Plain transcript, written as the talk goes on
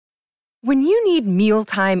When you need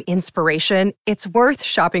mealtime inspiration, it's worth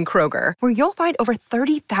shopping Kroger, where you'll find over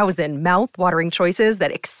 30,000 mouth-watering choices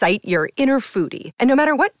that excite your inner foodie. And no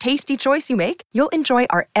matter what tasty choice you make, you'll enjoy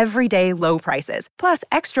our everyday low prices, plus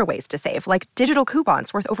extra ways to save, like digital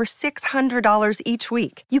coupons worth over $600 each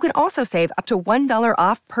week. You can also save up to $1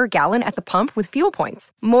 off per gallon at the pump with fuel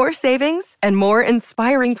points. More savings and more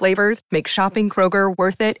inspiring flavors make shopping Kroger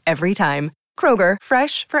worth it every time. Kroger,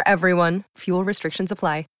 fresh for everyone. Fuel restrictions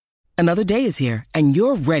apply. Another day is here, and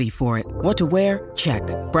you're ready for it. What to wear? Check.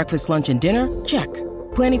 Breakfast, lunch, and dinner? Check.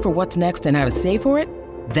 Planning for what's next and how to save for it?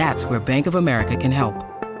 That's where Bank of America can help.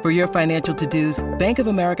 For your financial to-dos, Bank of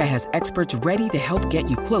America has experts ready to help get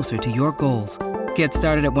you closer to your goals. Get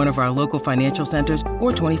started at one of our local financial centers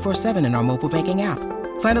or 24/7 in our mobile banking app.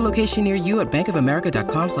 Find a location near you at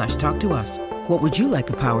bankofamerica.com/talktous. What would you like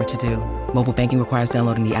the power to do? Mobile banking requires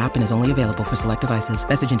downloading the app and is only available for select devices.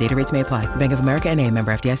 Message and data rates may apply. Bank of America N.A.,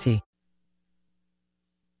 member FDIC.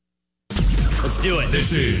 Let's do it.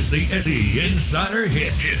 This is the SE Insider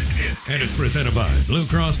Hit. And it's presented by Blue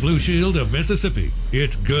Cross Blue Shield of Mississippi.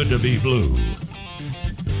 It's good to be blue.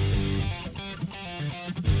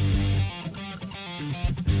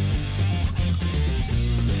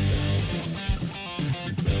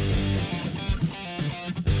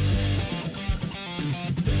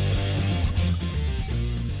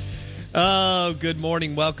 Oh, good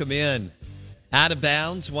morning. Welcome in. Out of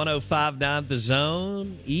Bounds, 105.9 The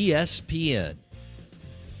Zone, ESPN.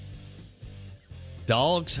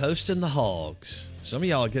 Dogs hosting the Hogs. Some of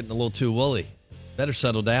y'all are getting a little too woolly. Better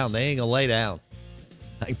settle down. They ain't going to lay down.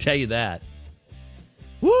 I can tell you that.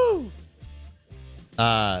 Woo!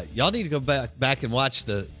 Y'all need to go back and watch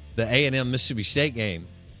the A&M Mississippi State game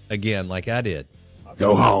again like I did.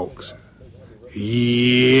 Go Hogs.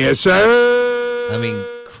 Yes, sir. I mean,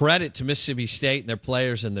 credit to Mississippi State and their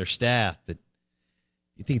players and their staff, but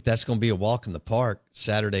you think that's going to be a walk in the park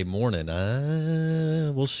Saturday morning?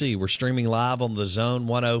 We'll see. We're streaming live on the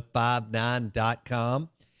Zone1059.com.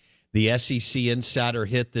 The SEC Insider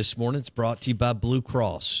Hit this morning is brought to you by Blue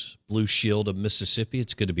Cross Blue Shield of Mississippi.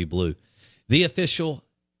 It's good to be blue. The official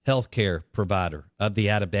healthcare provider of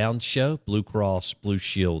the Out of Bounds show, Blue Cross Blue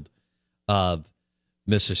Shield of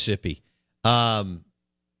Mississippi. Brent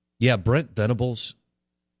Venables.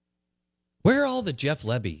 Where are all the Jeff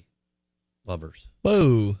Lebby lovers?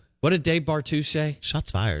 Whoa. What did Dave Bartu say?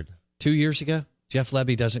 Shots fired. 2 years ago? Jeff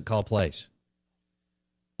Lebby doesn't call plays.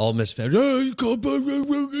 Ole Miss fans, he called plays,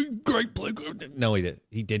 great play. No, he didn't.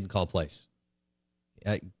 He didn't call plays.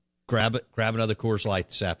 Grab another Coors Light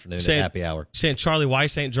this afternoon at happy hour. Saying Charlie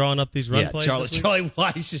Weiss ain't drawing up these run plays? Charlie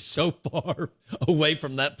Weiss is so far away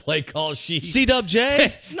from that play call sheet.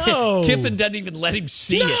 C-Dub-J? No. Kiffin doesn't even let him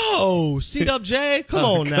see it. No. C-Dub-J? Come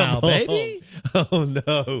on now, baby. Oh,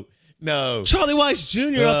 no. Charlie Weiss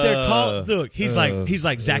Jr. up there called. Look, he's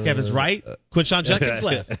like Zach Evans right, Quinshon Judkins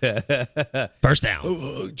left. First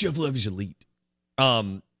down. Jeff Lebby's elite.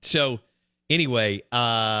 So anyway,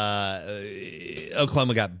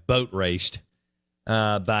 Oklahoma got boat raced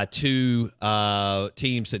by two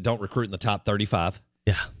teams that don't recruit in the top 35.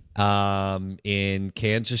 Yeah. In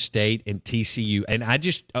Kansas State and TCU. And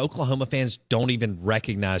Oklahoma fans don't even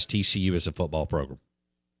recognize TCU as a football program.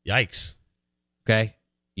 Yikes. Okay.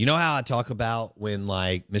 You know how I talk about when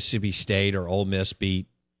like Mississippi State or Ole Miss beat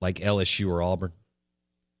like LSU or Auburn?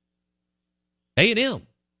 A&M.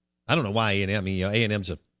 I don't know why A&M. I mean, A&M's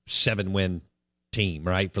a 7-win team,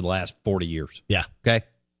 right, for the last 40 years. Yeah. Okay.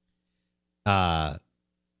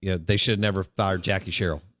 They should have never fired Jackie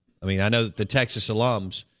Sherrill. I mean, I know that the Texas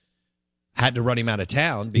alums had to run him out of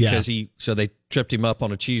town because so they tripped him up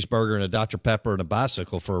on a cheeseburger and a Dr. Pepper and a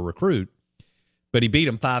bicycle for a recruit. But he beat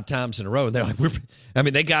them 5 times in a row. And they're like,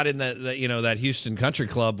 they got in that Houston Country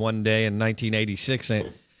Club one day in 1986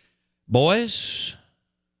 saying, boys,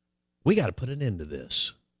 we got to put an end to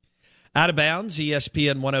this. Out of Bounds,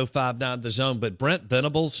 ESPN 105.9 The Zone. But Brent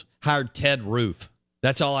Venables hired Ted Roof.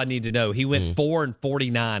 That's all I need to know. He went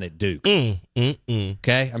 4-49 at Duke.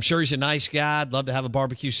 Okay? I'm sure he's a nice guy. I'd love to have a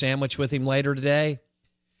barbecue sandwich with him later today.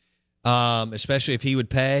 Especially if he would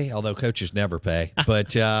pay, although coaches never pay.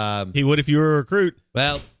 But he would if you were a recruit.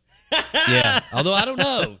 Well, yeah. Although I don't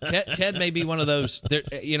know. Ted may be one of those.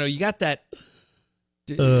 You got that.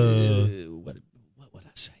 What would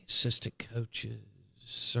I say? Assistant coaches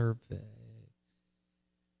survey.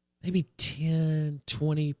 Maybe 10,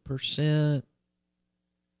 20%.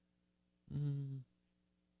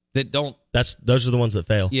 That don't. Those are the ones that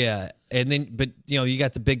fail. Yeah, and then you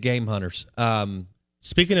got the big game hunters.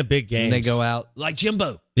 Speaking of big games, they go out like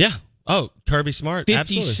Jimbo. Yeah. Oh, Kirby Smart.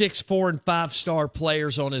 56 4- and 5-star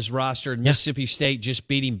players on his roster, and Mississippi State just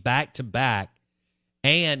beat him back to back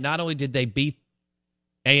And not only did they beat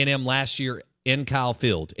A&M last year in Kyle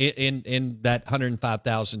Field, in that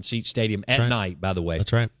 105,000-seat stadium at night, by the way.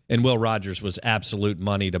 That's right. And Will Rogers was absolute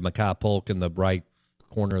money to Mekhi Polk in the right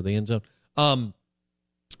corner of the end zone.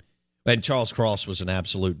 And Charles Cross was an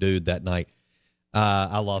absolute dude that night.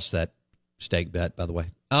 I lost that steak bet, by the way.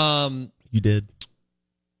 You did.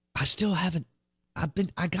 I still haven't.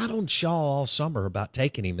 I got on Shaw all summer about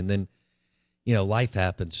taking him, and then, life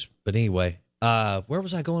happens. But anyway, where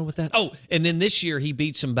was I going with that? Oh, and then this year he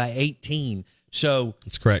beats him by 18. So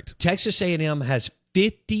that's correct. Texas A&M has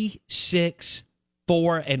 56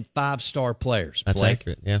 4- and 5-star players. That's Blake.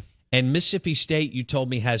 accurate, yeah. And Mississippi State, you told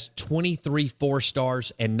me, has 23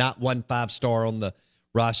 4-stars and not one 5-star on the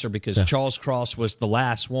roster because Charles Cross was the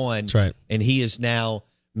last one. That's right. And he is now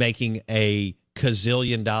making a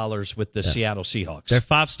gazillion dollars with the Seattle Seahawks. They're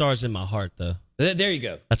 5 stars in my heart, though. There you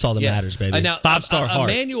go. That's all that matters, baby. Now, 5-star heart.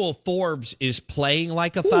 Emmanuel Forbes is playing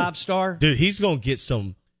like a 5-star. Dude, he's going to get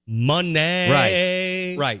some money.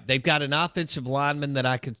 Right. They've got an offensive lineman that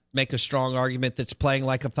I could make a strong argument that's playing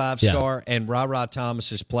like a 5-star, and Ra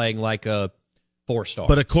Thomas is playing like a 4-star.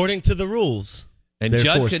 But according to the rules, and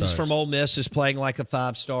Judkins from Ole Miss is playing like a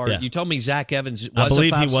 5-star. Yeah. You told me Zach Evans was I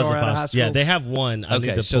believe a 5-star he was a out of 5-star. high school? Yeah, they have one.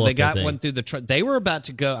 Okay, so they got one through the they were about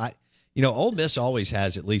to go. Ole Miss always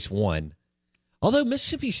has at least one. Although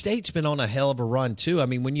Mississippi State's been on a hell of a run, too. I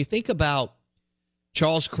mean, when you think about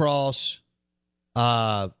Charles Cross,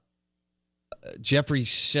 Jeffrey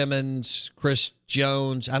Simmons, Chris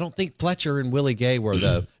Jones, I don't think Fletcher and Willie Gay were,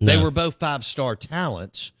 though. No. They were both 5-star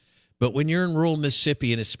talents. But when you're in rural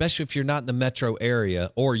Mississippi, and especially if you're not in the metro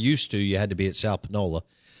area, or used to, you had to be at South Panola,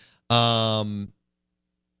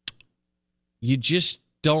 you just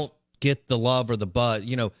don't get the love or the buzz.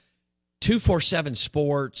 247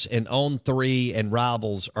 Sports and On 3 and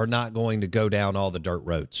Rivals are not going to go down all the dirt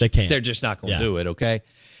roads. They can't. They're just not going to do it, okay?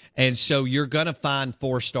 And so you're going to find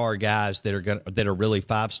 4-star guys that are really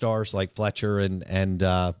 5-stars like Fletcher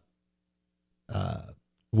and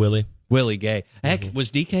Willie Gay. Heck,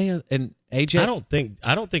 was DK and AJ? I don't think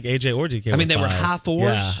AJ or DK. I mean, they were high 4s.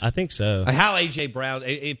 Yeah, I think so. How AJ Brown?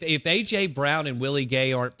 If AJ Brown and Willie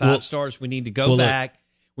Gay aren't 5-stars, we need to go back.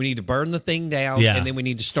 We need to burn the thing down, and then we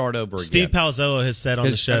need to start over again. Steve Palazzolo has said on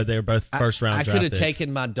the show they were both first-round draft I could have picks.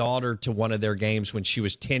 taken my daughter to one of their games when she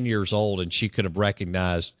was 10 years old, and she could have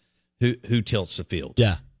recognized who tilts the field.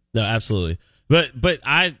 Yeah, no, absolutely. But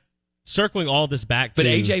I circling all this back to. But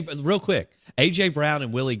AJ, real quick, AJ Brown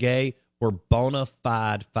and Willie Gay were bona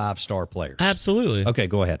fide 5-star players. Absolutely. Okay,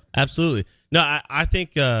 go ahead. Absolutely. No, I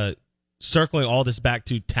think circling all this back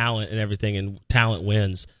to talent and everything, and talent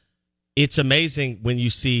wins. It's amazing when you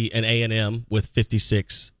see an A&M with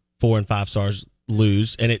 56 4- and 5-stars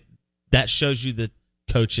lose, and that shows you the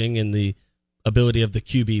coaching and the ability of the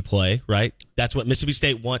QB play, right? That's what Mississippi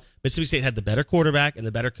State won. Mississippi State had the better quarterback and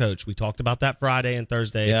the better coach. We talked about that Friday and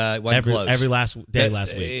Thursday. Yeah, it wasn't close. Every last day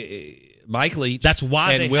last week. Mike Leach. That's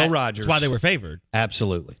why Will Rogers. That's why they were favored.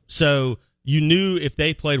 Absolutely. So you knew if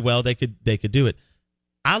they played well, they could do it.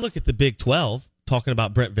 I look at the Big 12, talking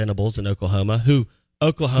about Brent Venables in Oklahoma, who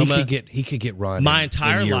Oklahoma he could get run my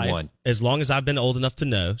entire year life, one. As long as I've been old enough to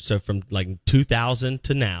know. So from like 2000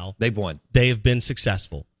 to now, they've won. They have been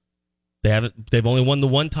successful. They've only won the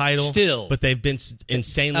one title still, but they've been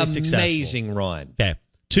insanely successful. Amazing run. Okay,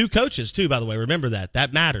 2 coaches too. By the way, remember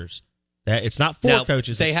that matters. That it's not 4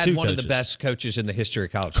 coaches. They it's had 2 one coaches. of the best coaches in the history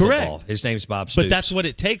of college Correct. football. His name's Bob Stoops. But that's what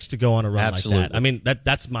it takes to go on a run like that. I mean,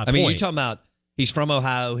 that's my point. I mean, you're talking about he's from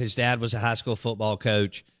Ohio. His dad was a high school football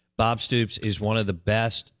coach. Bob Stoops is one of the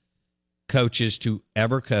best coaches to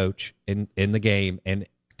ever coach in the game. And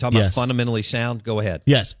talking about fundamentally sound, go ahead.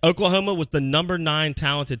 Yes. Oklahoma was the number 9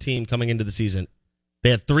 talented team coming into the season.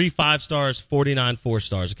 They had 3 5-stars, 49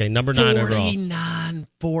 4-stars. Okay, number 9 overall. 49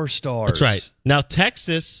 4-stars. That's right. Now,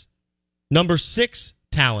 Texas, number 6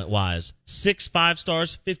 talent-wise. 6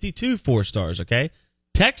 5-stars, 52 4-stars, okay?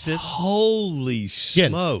 Texas. Holy smokes.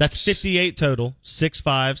 Again, that's 58 total. 6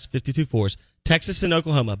 5s, 52 4s. Texas and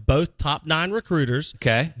Oklahoma, both top 9 recruiters.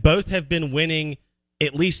 Okay. Both have been winning,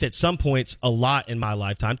 at least at some points, a lot in my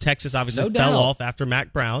lifetime. Texas obviously fell off after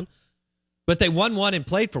Mac Brown. But they won one and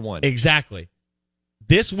played for one. Exactly.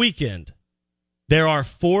 This weekend, there are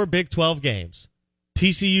 4 Big 12 games.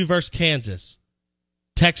 TCU versus Kansas,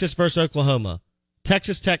 Texas versus Oklahoma,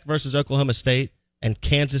 Texas Tech versus Oklahoma State, and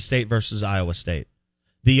Kansas State versus Iowa State.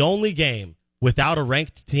 The only game without a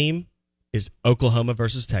ranked team is Oklahoma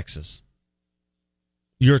versus Texas.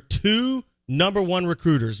 Your 2 number 1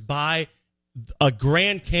 recruiters by a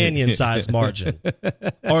Grand Canyon-sized margin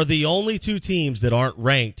are the only 2 teams that aren't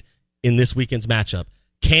ranked in this weekend's matchup.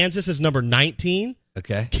 Kansas is number 19.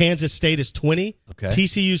 Okay. Kansas State is 20. Okay.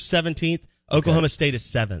 TCU's 17th. Oklahoma State is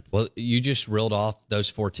 7th. Well, you just reeled off those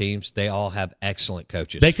 4 teams. They all have excellent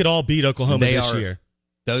coaches. They could all beat Oklahoma this year.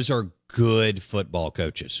 Those are good football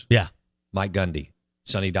coaches. Yeah. Mike Gundy,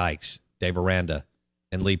 Sonny Dykes, Dave Aranda,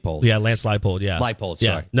 and Leipold. Yeah, Lance Leipold, yeah. Leipold,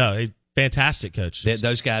 sorry. No, fantastic coach.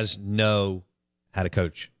 Those guys know how to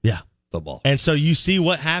coach football. And so you see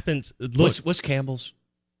what happens. Look, what's Campbell's?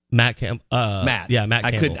 Matt Campbell. Matt. Yeah, Matt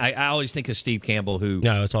Campbell. I always think of Steve Campbell, who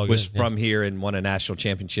it's all was good. from here and won a national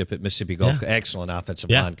championship at Mississippi Gulf. Excellent offensive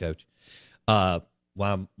line coach.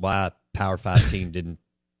 Why Power 5 team didn't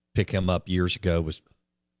pick him up years ago was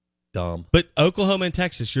dumb. But Oklahoma and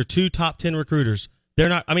Texas, your 2 top 10 recruiters, they're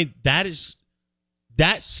not. I mean, that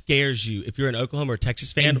scares you if you're an Oklahoma or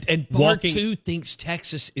Texas fan. And Part 2 thinks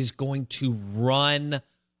Texas is going to run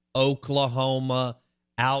Oklahoma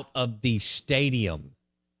out of the stadium.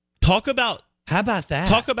 How about that?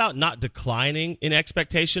 Talk about not declining in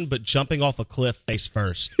expectation, but jumping off a cliff face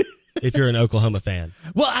first if you're an Oklahoma fan.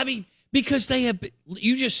 Well, I mean, because they have,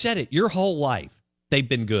 you just said it, your whole life, they've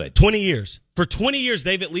been good. 20 years. For 20 years,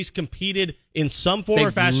 they've at least competed in some form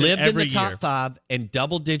or fashion lived every in the top year. 5 and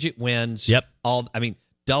double-digit wins. Yep.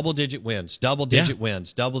 Double-digit wins,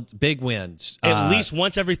 wins, big wins. At least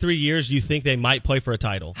once every 3 years, you think they might play for a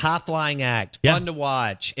title. High-flying act, fun to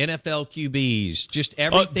watch, NFL QBs, just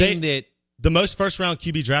everything that... The most first-round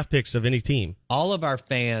QB draft picks of any team. All of our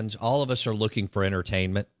fans, all of us are looking for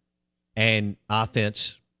entertainment, and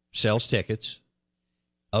offense sells tickets.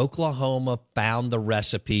 Oklahoma found the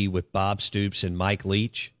recipe with Bob Stoops and Mike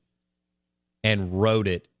Leach and wrote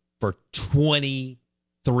it for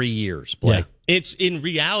 23 years, Blake. Yeah. In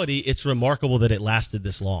reality, it's remarkable that it lasted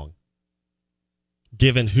this long,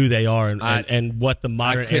 given who they are and what the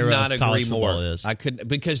modern era of college football is. I couldn't,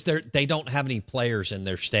 because they don't have any players in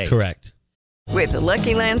their state. Correct. With the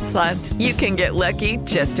Lucky Land Slots, you can get lucky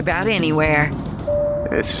just about anywhere.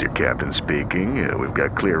 This is your captain speaking. We've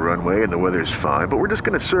got clear runway and the weather's fine, but we're just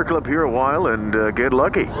going to circle up here a while and get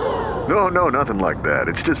lucky. No, nothing like that.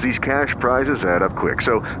 It's just these cash prizes add up quick.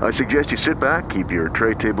 So I suggest you sit back, keep your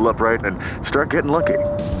tray table upright, and start getting lucky.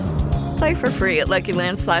 Play for free at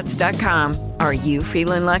LuckyLandSlots.com. Are you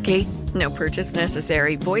feeling lucky? No purchase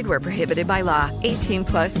necessary. Void where prohibited by law.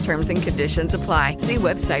 18+ terms and conditions apply. See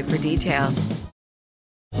website for details.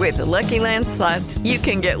 With the Lucky Land Slots, you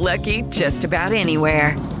can get lucky just about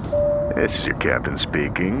anywhere. This is your captain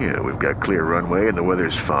speaking. We've got clear runway and the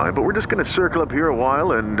weather's fine, but we're just going to circle up here a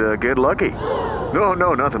while and get lucky.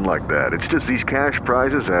 No, nothing like that. It's just these cash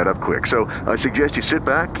prizes add up quick. So I suggest you sit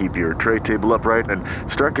back, keep your tray table upright, and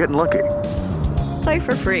start getting lucky. Play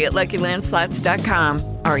for free at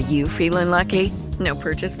LuckyLandSlots.com. Are you feeling lucky? No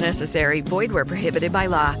purchase necessary. Void where prohibited by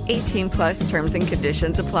law. 18+ terms and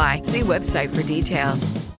conditions apply. See website for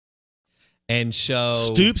details. And so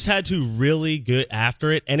Stoops had to really get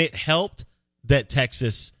after it, and it helped that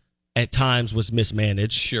Texas at times was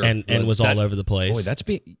mismanaged and was all over the place.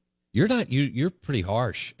 Boy, you're pretty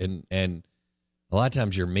harsh and a lot of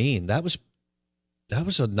times you're mean. That was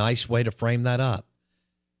a nice way to frame that up.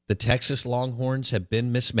 The Texas Longhorns have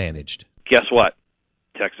been mismanaged. Guess what?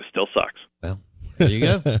 Texas still sucks. Well, there you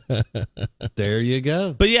go. There you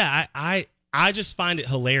go. But yeah, I just find it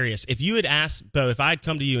hilarious. If you had asked, Bo, if I had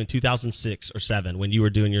come to you in 2006 or 2007 when you were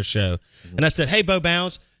doing your show, and I said, hey, Bo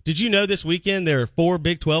Bounds, did you know this weekend there are 4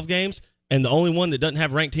 Big 12 games, and the only one that doesn't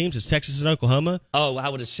have ranked teams is Texas and Oklahoma? Oh, I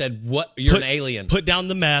would have said, "What? You're an alien. Put down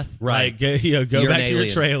the meth. Right. Go back to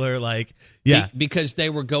your trailer. Because they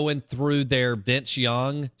were going through their Vince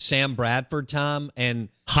Young, Sam Bradford time, and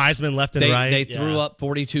Heisman left and right. They threw up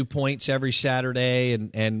 42 points every Saturday,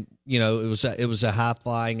 and it was a high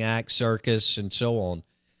flying act circus and so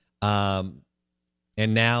on.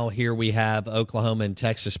 And now here we have Oklahoma and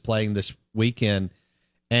Texas playing this weekend.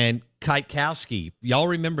 And Kwiatkowski, y'all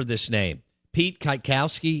remember this name. Pete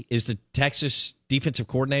Kwiatkowski is the Texas defensive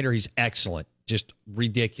coordinator. He's excellent, just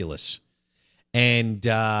ridiculous. And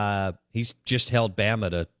he's just held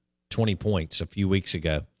Bama to 20 points a few weeks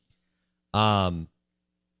ago.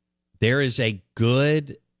 There is a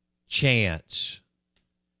good chance.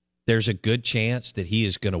 There's a good chance that he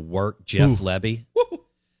is going to work Jeff Lebby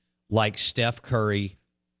like Steph Curry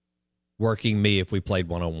working me if we played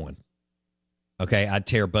one-on-one. Okay, I'd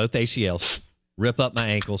tear both ACLs, rip up my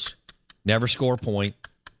ankles, never score a point,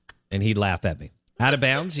 and he'd laugh at me. Out of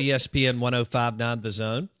bounds, ESPN 105.9 The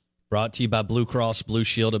Zone, brought to you by Blue Cross Blue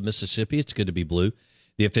Shield of Mississippi. It's good to be blue,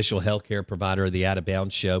 the official healthcare provider of the Out of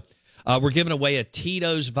Bounds show. We're giving away a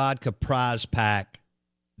Tito's Vodka prize pack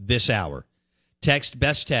this hour.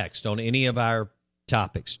 Best text on any of our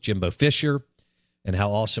topics. Jimbo Fisher and how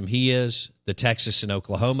awesome he is, the Texas and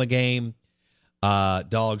Oklahoma game,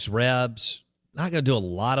 Dogs, Rebs. Not going to do a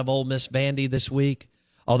lot of Ole Miss Vandy this week.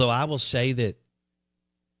 Although I will say that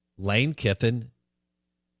Lane Kiffin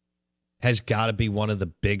has got to be one of the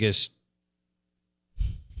biggest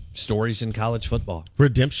stories in college football.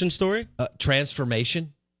 Redemption story?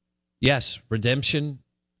 Transformation. Yes, redemption,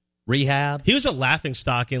 rehab. He was a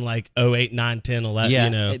laughingstock in like 08, 9, 10, 11.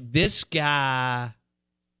 Yeah, this guy,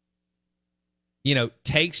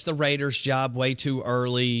 takes the Raiders job way too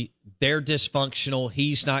early. They're dysfunctional.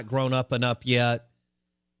 He's not grown up enough yet.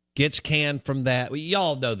 Gets canned from that.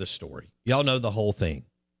 Y'all know the story. Y'all know the whole thing.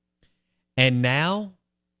 And now,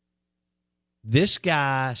 this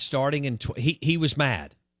guy starting in he was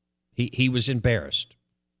mad. He was embarrassed.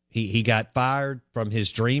 He got fired from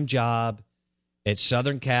his dream job at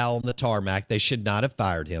Southern Cal on the tarmac. They should not have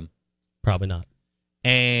fired him. Probably not.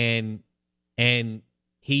 And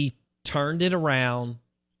he turned it around,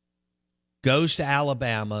 goes to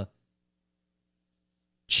Alabama,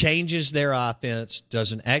 changes their offense,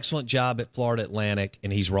 does an excellent job at Florida Atlantic,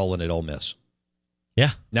 and he's rolling at Ole Miss.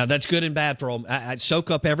 Yeah. Now, that's good and bad for Ole Miss. I'd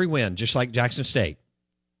soak up every win, just like Jackson State.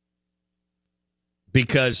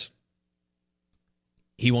 Because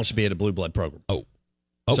he wants to be at a blue blood program. Oh.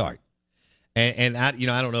 Sorry. And I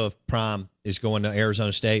don't know if Prime is going to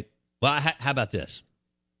Arizona State. Well, how about this?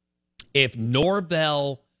 If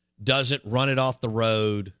Norvell doesn't run it off the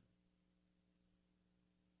road,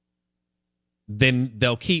 then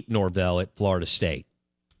they'll keep Norvell at Florida State.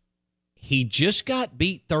 He just got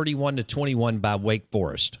beat 31-21 by Wake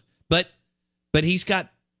Forest. But he's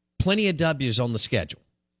got plenty of W's on the schedule.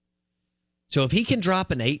 So if he can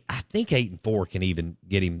drop an 8, I think 8-4 can even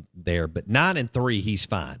get him there. But 9-3, he's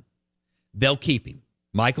fine. They'll keep him.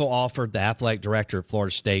 Michael Alford, the athletic director at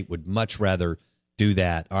Florida State, would much rather do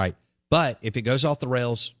that. All right. But if it goes off the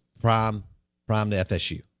rails, prime to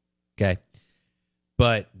FSU. Okay.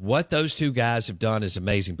 But what those two guys have done is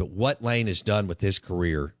amazing. But what Lane has done with his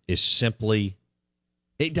career is simply,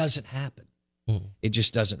 it doesn't happen. It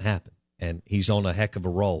just doesn't happen. And he's on a heck of a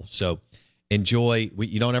roll. So enjoy.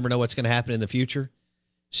 You don't ever know what's going to happen in the future.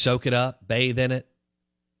 Soak it up, bathe in it,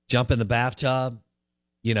 jump in the bathtub,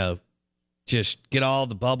 just get all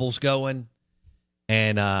the bubbles going.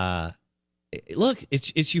 And look,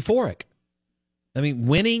 it's euphoric. I mean,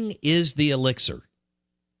 winning is the elixir.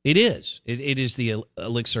 It is. It is the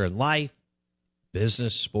elixir in life,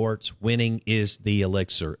 business, sports. Winning is the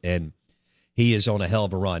elixir. And he is on a hell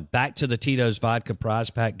of a run. Back to the Tito's Vodka Prize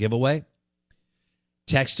Pack giveaway.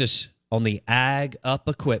 Text us on the Ag Up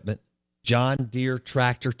Equipment John Deere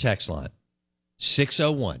Tractor text line,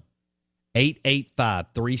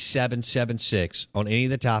 601-885-3776 on any of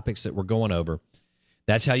the topics that we're going over.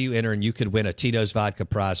 That's how you enter, and you could win a Tito's Vodka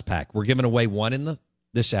Prize Pack. We're giving away one in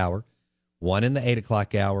this hour, one in the 8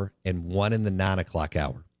 o'clock hour, and one in the 9 o'clock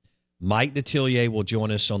hour. Mike Detillier will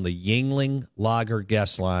join us on the Yingling Lager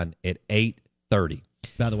guest line at 8:30.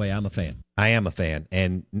 By the way, I'm a fan. I am a fan.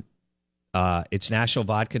 And it's National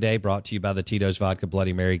Vodka Day, brought to you by the Tito's Vodka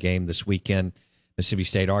Bloody Mary game this weekend, Mississippi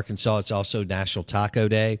State, Arkansas. It's also National Taco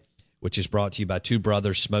Day, which is brought to you by Two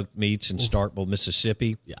Brothers Smoked Meats in Starkville,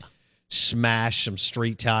 Mississippi. Yeah. Smash some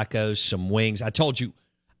street tacos, some wings. I told you,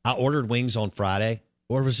 I ordered wings on Friday.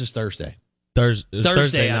 Or was this Thursday?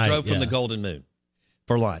 Thursday I night, drove from the Golden Moon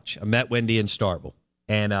for lunch. I met Wendy in Starkville.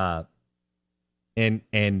 And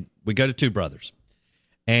we go to Two Brothers.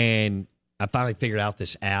 And I finally figured out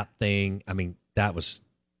this app thing. I mean, that was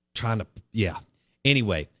trying to, yeah.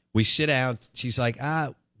 Anyway, we sit down. She's like,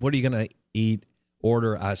 what are you going to eat?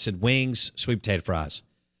 Order. I said, wings, sweet potato fries.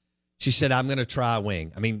 She said, I'm going to try a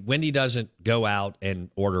wing. I mean, Wendy doesn't go out and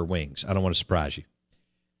order wings. I don't want to surprise you.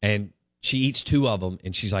 And she eats 2 of them,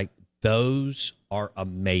 and she's like, those are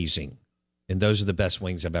amazing. And those are the best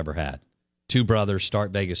wings I've ever had. Two Brothers, Start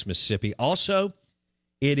Vegas, Mississippi. Also,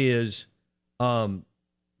 it is Golf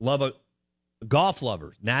Lovers,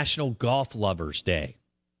 National Golf Lovers Day.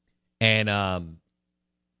 And I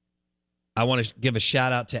want to give a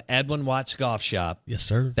shout out to Edwin Watts Golf Shop. Yes,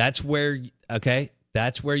 sir. That's where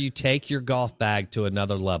you take your golf bag to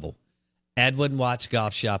another level. Edwin Watts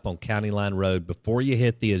Golf Shop on County Line Road before you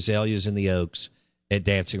hit the azaleas and the oaks at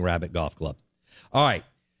Dancing Rabbit Golf Club. All right.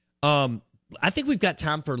 I think we've got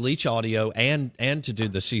time for Leach Audio and to do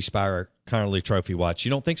the C Spire Connerly Trophy watch.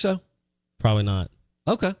 You don't think so? Probably not.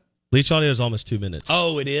 Okay. Leach Audio is almost 2 minutes.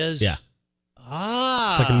 Oh, it is? Yeah.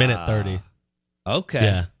 Ah. It's like 1:30. Okay.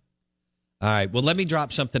 Yeah. All right. Well, let me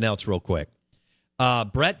drop something else real quick.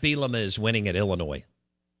 Brett Bielema is winning at Illinois.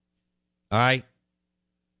 All right.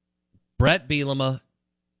 Brett Bielema,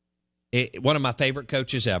 one of my favorite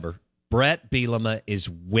coaches ever. Brett Bielema is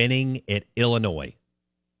winning at Illinois.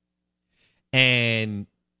 And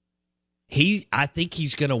I think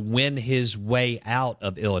he's going to win his way out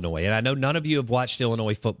of Illinois. And I know none of you have watched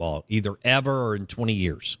Illinois football, either ever or in 20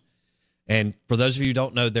 years. And for those of you who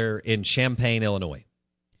don't know, they're in Champaign, Illinois.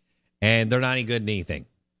 And they're not any good in anything.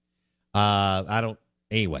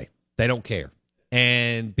 Anyway, they don't care.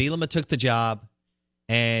 And Bielema took the job,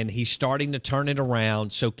 and he's starting to turn it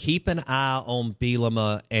around. So keep an eye on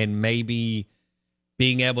Bielema and maybe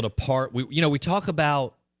being able to part. We talk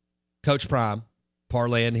about Coach Prime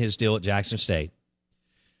parlaying his deal at Jackson State.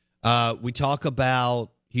 We talk about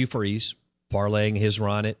Hugh Freeze parlaying his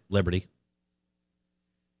run at Liberty.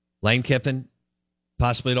 Lane Kiffin,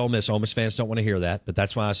 possibly at Ole Miss. Ole Miss fans don't want to hear that, but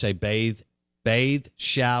that's why I say bathe,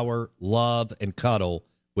 shower, love, and cuddle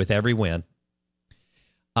with every win.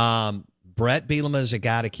 Brett Bielema is a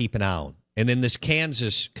guy to keep an eye on. And then this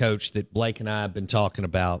Kansas coach that Blake and I have been talking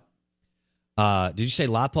about, did you say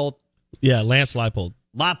Leipold? Yeah, Lance Leipold.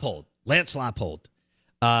 Lance Leipold.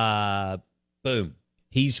 Boom.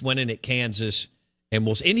 He's winning at Kansas. And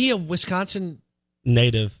isn't he a Wisconsin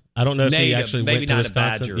native? I don't know if he actually maybe went to not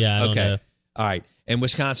Wisconsin. A Badger. Yeah, I don't know. All right. And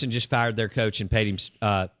Wisconsin just fired their coach and paid him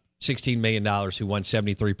 $16 million, who won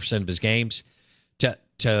 73% of his games,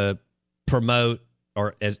 to promote,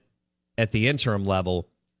 or at the interim level,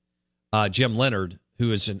 Jim Leonard,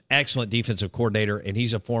 who is an excellent defensive coordinator, and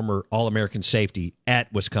he's a former All-American safety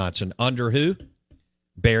at Wisconsin. Under who?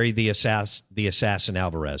 Barry the Assassin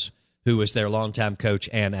Alvarez, who was their longtime coach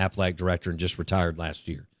and athletic director and just retired last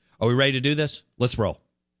year. Are we ready to do this? Let's roll.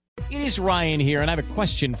 It is Ryan here, and I have a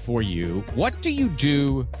question for you. What do you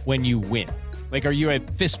do when you win? Like, are you a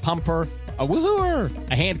fist pumper, a woohooer,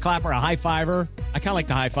 a hand clapper, a high fiver? I kind of like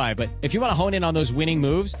the high five, but if you want to hone in on those winning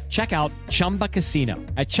moves, check out Chumba Casino.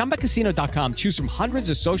 At ChumbaCasino.com, choose from hundreds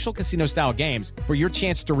of social casino-style games for your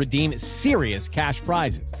chance to redeem serious cash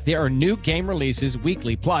prizes. There are new game releases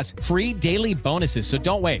weekly, plus free daily bonuses, so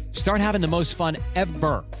don't wait. Start having the most fun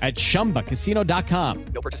ever at ChumbaCasino.com.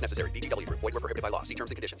 No purchase necessary. VGW. Void where prohibited by law. See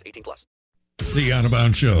terms and conditions. 18+. The Out of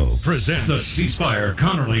Bounds Show presents the C Spire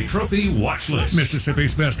Connerly Trophy Watch List.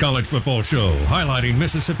 Mississippi's best college football show, highlighting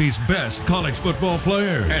Mississippi's best college football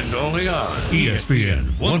players. And only on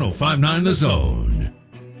ESPN 105.9 The Zone.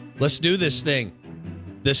 Let's do this thing.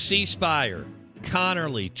 The C Spire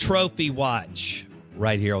Connerly Trophy Watch,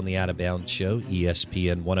 right here on the Out of Bounds Show,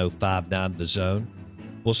 ESPN 105.9 The Zone.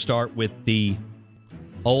 We'll start with the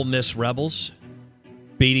Ole Miss Rebels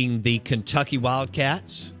beating the Kentucky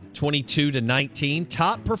Wildcats 22-19.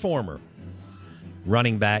 Top performer,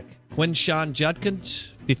 running back Quinshon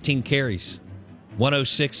Judkins, 15 carries,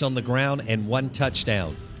 106 on the ground, and 1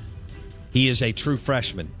 touchdown. He is a true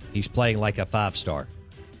freshman. He's playing like a 5-star.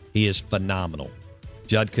 He is phenomenal.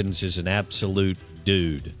 Judkins is an absolute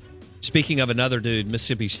dude. Speaking of another dude,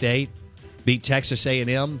 Mississippi State beat Texas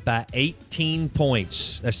A&M by 18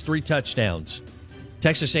 points. That's 3 touchdowns.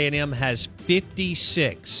 Texas A&M has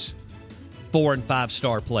 56 4- and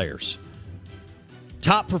 5-star players.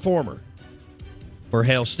 Top performer for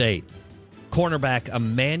Hail State, cornerback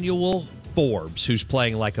Emmanuel Forbes, who's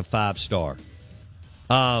playing like a 5-star.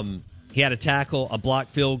 He had a tackle, a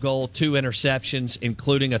blocked field goal, 2 interceptions,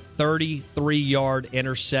 including a 33-yard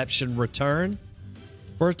interception return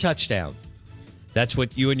for a touchdown. That's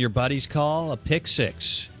what you and your buddies call a pick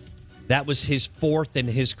 6. That was his 4th in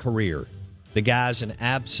his career. The guy's an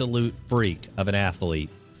absolute freak of an athlete.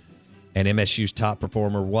 And MSU's top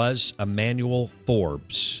performer was Emmanuel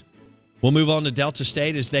Forbes. We'll move on to Delta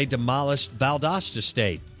State as they demolished Valdosta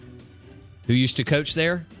State. Who used to coach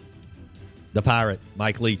there? The Pirate,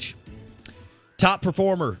 Mike Leach. Top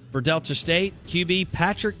performer for Delta State, QB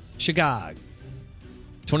Patrick Shagag.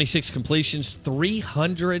 26 completions,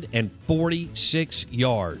 346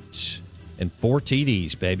 yards, and 4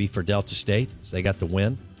 TDs, baby, for Delta State as they got the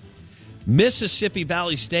win. Mississippi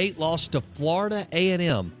Valley State lost to Florida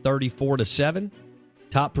A&M 34-7.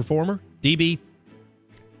 Top performer, DB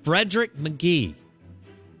Frederick McGee.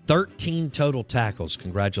 13 total tackles.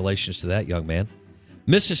 Congratulations to that young man.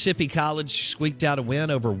 Mississippi College squeaked out a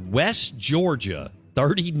win over West Georgia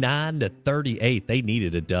 39-38. They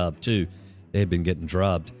needed a dub, too. They had been getting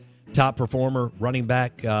drubbed. Top performer, running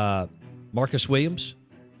back Marcus Williams.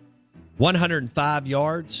 105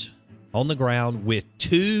 yards on the ground with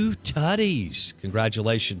 2 tutties.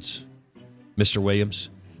 Congratulations, Mr. Williams.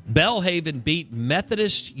 Belhaven beat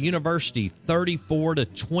Methodist University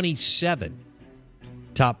 34-27.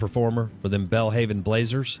 Top performer for them Belhaven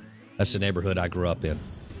Blazers. That's the neighborhood I grew up in.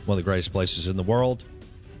 One of the greatest places in the world.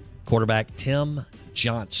 Quarterback Tim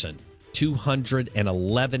Johnson,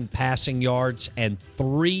 211 passing yards and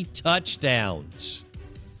 3 touchdowns.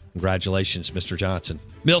 Congratulations, Mr. Johnson.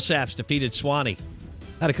 Millsaps defeated Swanee.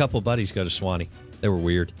 Had a couple of buddies go to Swanee. They were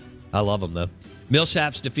weird. I love them, though.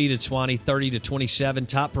 Millsaps defeated Swanee 30-27.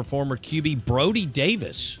 Top performer QB Brody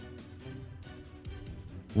Davis.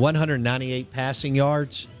 198 passing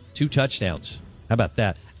yards, 2 touchdowns. How about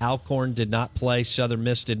that? Alcorn did not play. Southern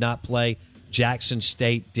Miss did not play. Jackson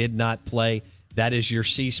State did not play. That is your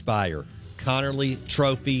C Spire Connerly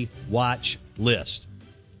Trophy watch list.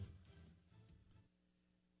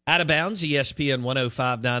 Out of Bounds, ESPN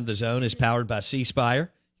 105.9 The Zone is powered by C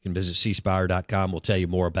Spire. You can visit cspire.com. We'll tell you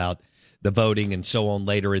more about the voting and so on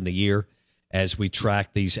later in the year as we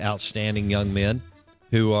track these outstanding young men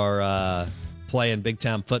who are playing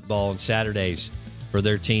big-time football on Saturdays for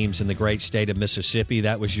their teams in the great state of Mississippi.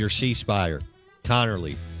 That was your C Spire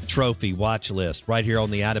Connerly Trophy watch list right here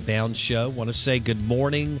on the Out of Bounds show. Want to say good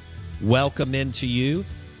morning, welcome into you.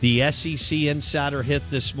 The SEC Insider Hit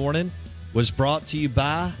this morning was brought to you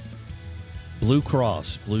by Blue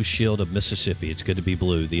Cross Blue Shield of Mississippi. It's good to be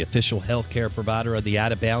blue, the official healthcare provider of the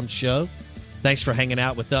Out of Bounds show. Thanks for hanging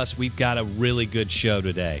out with us. We've got a really good show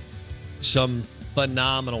today. Some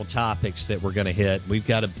phenomenal topics that we're going to hit. We've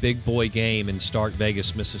got a big boy game in Stark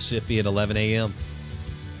Vegas, Mississippi at 11 a.m.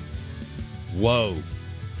 Whoa.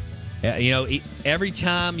 You know, every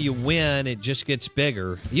time you win, it just gets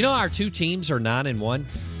bigger. You know, our two teams are 9-1.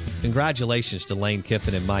 Congratulations to Lane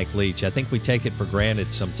Kiffin and Mike Leach. I think we take it for granted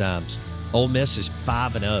sometimes. Ole Miss is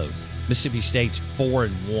 5-0. Mississippi State's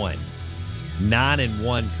 4-1.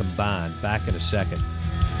 9-1 combined. Back in a second.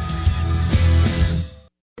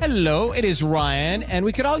 Hello, it is Ryan, and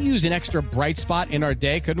we could all use an extra bright spot in our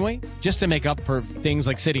day, couldn't we? Just to make up for things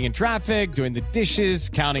like sitting in traffic, doing the dishes,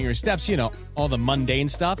 counting your steps, you know, all the mundane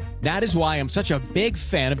stuff. That is why I'm such a big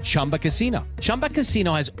fan of Chumba Casino. Chumba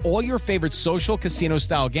Casino has all your favorite social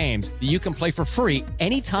casino-style games that you can play for free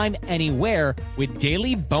anytime, anywhere with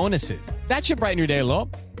daily bonuses. That should brighten your day a little.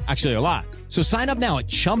 Actually, a lot. So sign up now at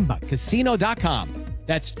ChumbaCasino.com.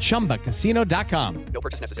 That's ChumbaCasino.com. No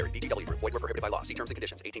purchase necessary. VGW Group. Void where prohibited by law. See terms and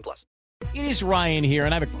conditions. 18+. It is Ryan here,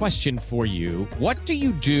 and I have a question for you. What do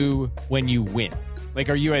you do when you win? Like,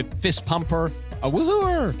 are you a fist pumper, a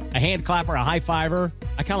woohooer, a hand clapper, a high fiver?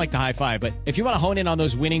 I kind of like the high five, but if you want to hone in on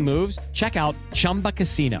those winning moves, check out Chumba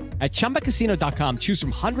Casino. At ChumbaCasino.com, choose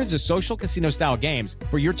from hundreds of social casino-style games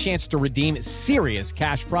for your chance to redeem serious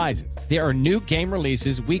cash prizes. There are new game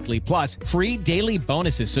releases weekly, plus free daily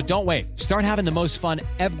bonuses, so don't wait. Start having the most fun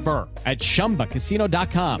ever at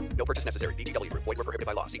ChumbaCasino.com. No purchase necessary. VGW Group. Void where prohibited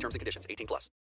by law. See terms and conditions. 18+.